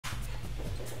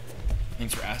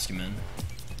Thanks for asking, man.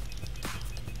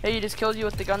 Hey, you just killed you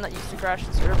with the gun that used to crash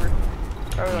the server.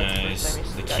 Nice.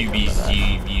 The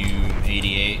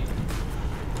QBZU88.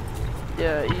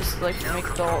 Yeah, it used to like make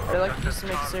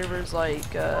servers like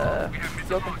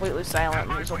feel completely silent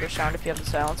and use all the sound if you have the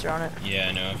silencer on it. Yeah,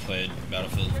 I know. I've played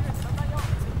Battlefield.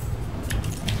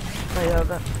 Oh, yeah,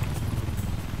 but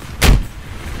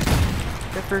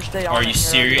the first day on. Are you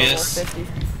serious?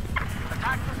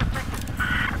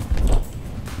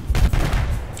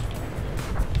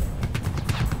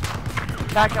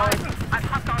 Back alley.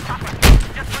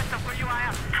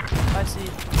 I see.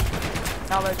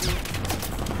 Now that you.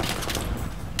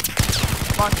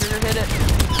 Come on, Trigger, hit it.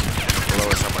 Below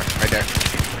it somewhere. Right there.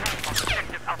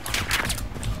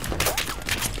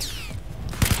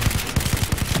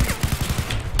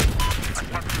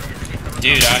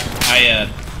 Dude, I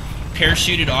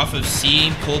parachuted off of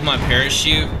C, pulled my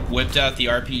parachute, whipped out the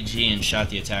RPG, and shot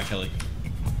the attack heli.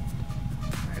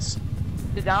 Nice.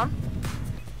 You down?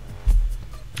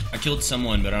 I killed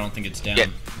someone, but I don't think it's down. Yeah.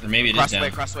 Or maybe it is down.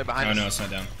 Cross the way behind us. No, it's not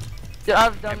down. Yeah,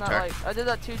 I've done that like, I did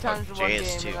that 2 times in one game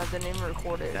JS2. and I didn't even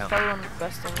record it. It's Down. probably one of the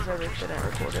best things ever if I didn't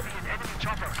record it.